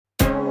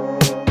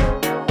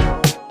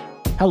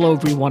Hello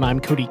everyone, I'm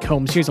Cody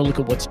Combs. Here's a look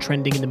at what's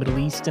trending in the Middle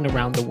East and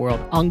around the world.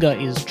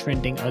 UNGA is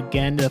trending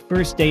again. The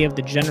first day of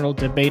the general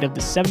debate of the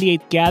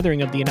 78th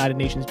gathering of the United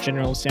Nations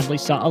General Assembly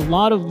saw a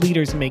lot of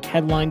leaders make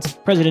headlines.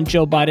 President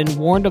Joe Biden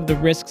warned of the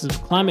risks of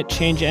climate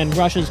change and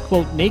Russia's,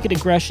 quote, naked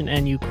aggression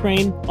in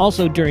Ukraine.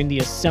 Also during the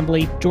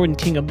assembly, Jordan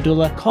King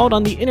Abdullah called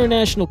on the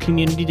international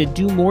community to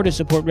do more to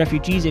support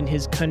refugees in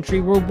his country,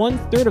 where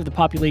 1/3 of the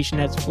population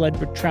has fled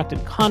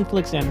protracted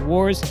conflicts and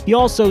wars. He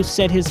also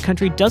said his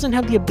country doesn't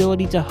have the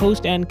ability to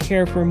host and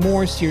care for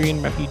more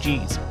Syrian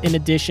refugees. In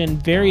addition,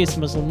 various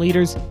Muslim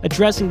leaders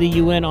addressing the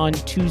UN on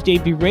Tuesday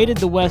berated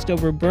the West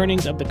over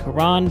burnings of the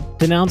Quran,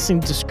 denouncing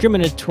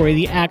discriminatory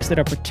the acts that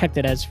are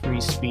protected as free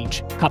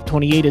speech.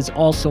 Cop28 is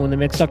also in the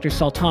mix. Dr.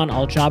 Sultan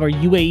Al-Jaber,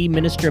 UAE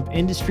Minister of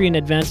Industry and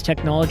Advanced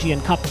Technology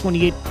and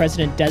Cop28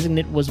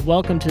 President-designate, was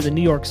welcomed to the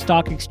New York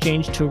Stock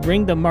Exchange to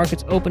ring the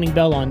market's opening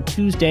bell on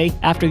Tuesday.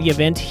 After the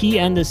event, he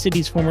and the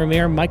city's former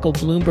mayor, Michael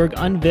Bloomberg,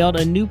 unveiled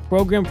a new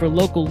program for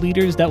local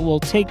leaders that will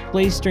take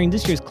place during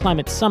this year's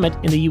Climate Summit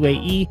in the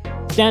UAE.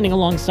 Standing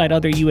alongside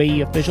other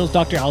UAE officials,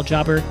 Dr.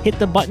 Al-Jaber hit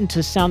the button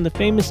to sound the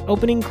famous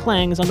opening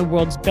clangs on the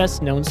world's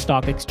best-known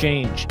stock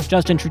exchange.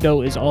 Justin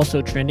Trudeau is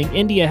also trending.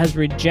 India has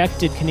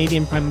rejected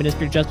Canadian Prime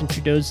Minister Justin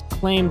Trudeau's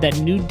claim that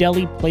New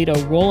Delhi played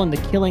a role in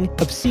the killing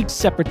of Sikh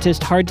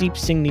separatist Hardeep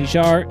Singh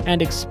Nijjar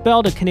and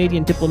expelled a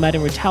Canadian diplomat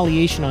in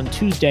retaliation on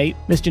Tuesday.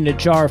 Mr.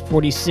 Nijjar,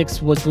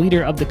 46, was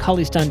leader of the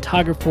Khalistan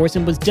Tiger Force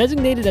and was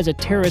designated as a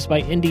terrorist by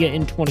India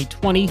in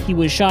 2020. He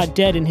was shot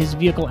dead in his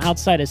vehicle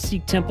outside a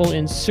Sikh temple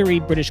in Surrey,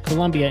 British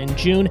Columbia in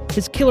June.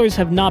 His killers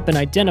have not been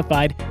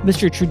identified.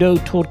 Mr. Trudeau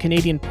told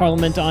Canadian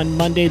Parliament on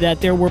Monday that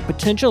there were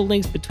potential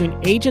links between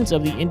agents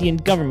of the Indian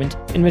government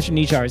and Mr.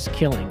 Nijjar's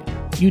killing.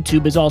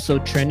 YouTube is also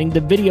trending. The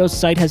video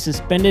site has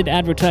suspended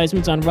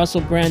advertisements on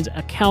Russell Brand's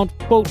account,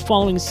 quote,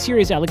 following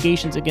serious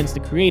allegations against the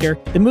creator.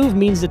 The move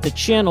means that the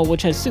channel,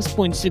 which has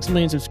 6.6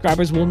 million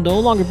subscribers, will no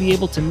longer be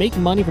able to make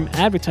money from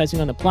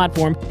advertising on the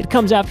platform. It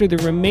comes after the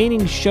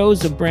remaining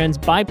shows of Brand's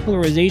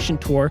bipolarization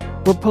tour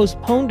were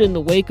postponed in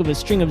the wake of a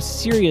string of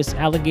serious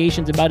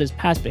allegations about his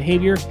past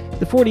behavior.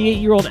 The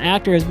 48-year-old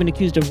actor has been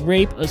accused of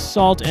rape,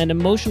 assault, and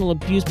emotional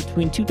abuse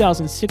between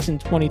 2006 and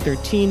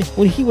 2013,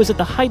 when he was at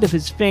the height of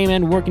his fame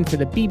and working for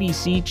the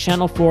BBC,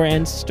 Channel 4,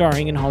 and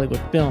starring in Hollywood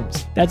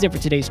films. That's it for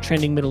today's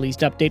Trending Middle East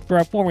update. For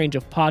our full range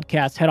of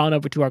podcasts, head on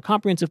over to our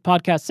comprehensive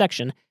podcast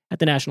section at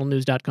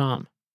thenationalnews.com.